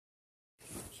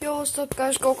Yo, what's up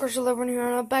guys, GoCrush11 here,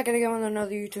 and I'm back again with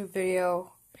another YouTube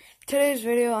video. Today's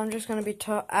video, I'm just going to be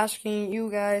asking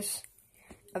you guys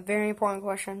a very important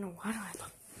question. Why do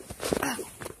I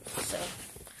so,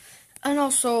 and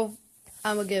also,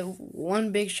 I'm going to give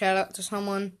one big shout out to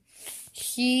someone.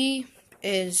 He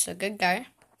is a good guy.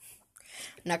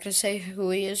 I'm not going to say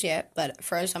who he is yet, but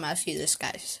first I'm asking you this,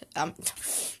 guys. I've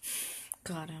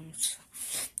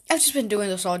just been doing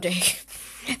this all day.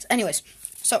 Anyways,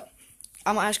 so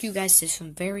I'm going to ask you guys this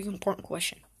very important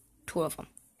question. Two of them.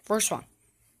 First one,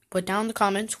 put down in the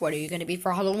comments, what are you going to be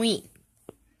for Halloween?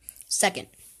 Second,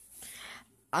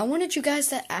 I wanted you guys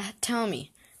to tell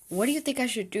me, what do you think I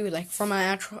should do? Like, for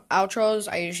my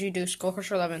outros, I usually do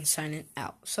GoCrush11 signing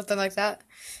out. Something like that.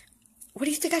 What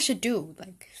do you think I should do?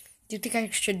 Like, do you think I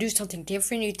should do something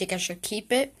different? Do you think I should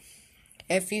keep it?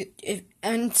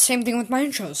 And same thing with my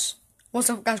intros. What's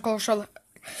up, guys? GoCrush11.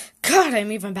 God,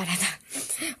 I'm even bad at that.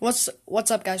 What's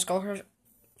up, guys? GoCrush.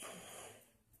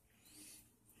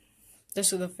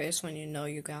 This is the face when you know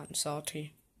you got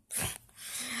salty.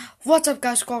 What's up,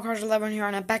 guys? GoCrush11 here,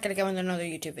 and I'm back again with another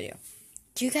YouTube video.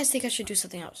 Do you guys think I should do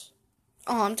something else?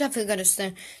 Oh, I'm definitely gonna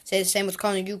say the same with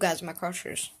calling you guys my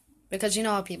crushers, because you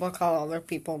know how people call other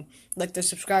people, like the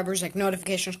subscribers, like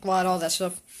Notification Squad, all that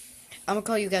stuff. I'm gonna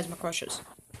call you guys my crushers.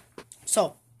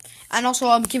 So, and also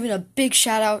I'm giving a big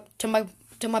shout out to my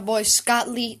boy Scott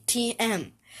Lee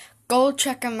TM. Go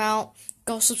check him out.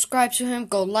 Go subscribe to him.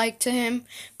 Go like to him.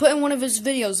 Put in one of his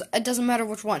videos. It doesn't matter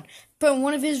which one. Put in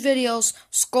one of his videos.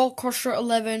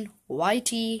 GoCrush11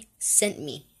 YT sent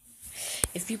me.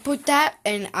 If you put that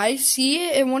and I see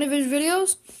it in one of his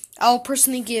videos, I'll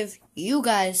personally give you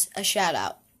guys a shout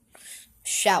out.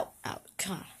 Shout out.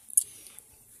 God.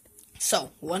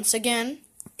 So once again,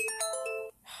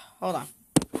 hold on.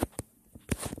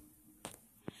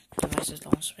 Devices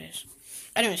don't space.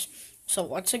 Anyways, so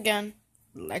once again,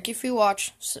 like if you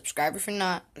watch, subscribe if you're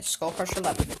not. It's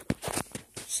GoCrush11.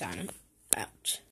 Signing out.